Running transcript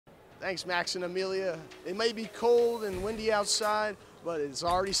Thanks, Max and Amelia. It may be cold and windy outside, but it's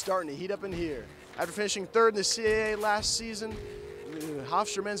already starting to heat up in here. After finishing third in the CAA last season, the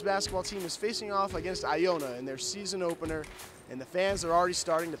Hofstra men's basketball team is facing off against Iona in their season opener, and the fans are already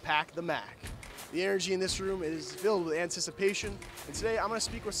starting to pack the MAC. The energy in this room is filled with anticipation, and today I'm going to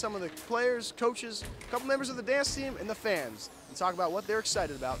speak with some of the players, coaches, a couple members of the dance team, and the fans, and talk about what they're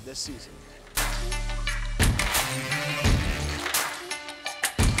excited about this season.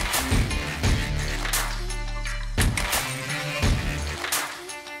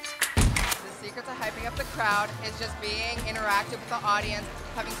 Secret to hyping up the crowd is just being interactive with the audience,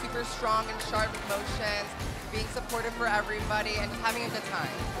 having super strong and sharp motions, being supportive for everybody, and just having a good time.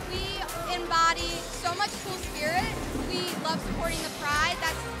 We embody so much cool spirit. We love supporting the pride.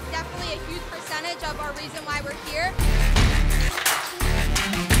 That's definitely a huge percentage of our reason why we're here.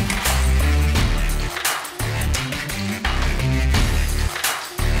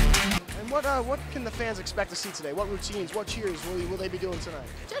 What can the fans expect to see today? What routines, what cheers will they be doing tonight?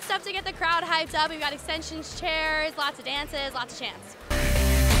 Just stuff to get the crowd hyped up. We've got extensions, chairs, lots of dances, lots of chants.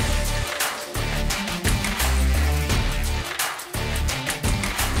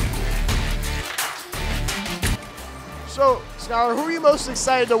 So, Skylar, who are you most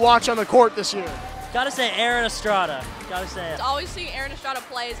excited to watch on the court this year? Gotta say Aaron Estrada. Gotta say it. Always seeing Aaron Estrada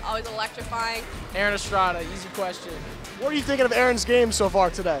play is always electrifying. Aaron Estrada, easy question. What are you thinking of Aaron's game so far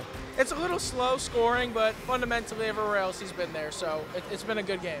today? It's a little slow scoring, but fundamentally everywhere else he's been there, so it's been a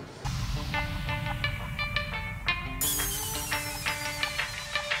good game.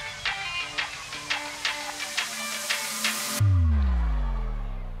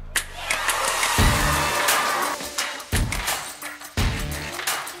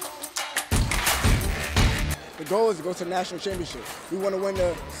 The goal is to go to the national championship. We want to win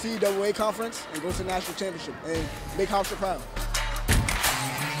the CAA conference and go to the national championship and make Hofstra proud.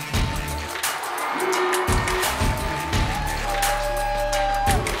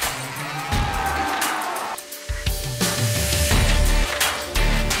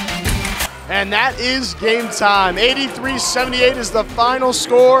 And that is game time. 83-78 is the final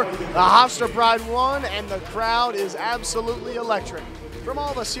score. The Hofstra Pride won, and the crowd is absolutely electric. From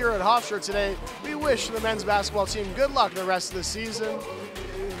all of us here at Hofstra today, we wish the men's basketball team good luck the rest of the season.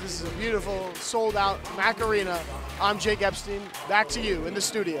 This is a beautiful, sold-out MAC Arena. I'm Jake Epstein. Back to you in the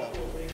studio.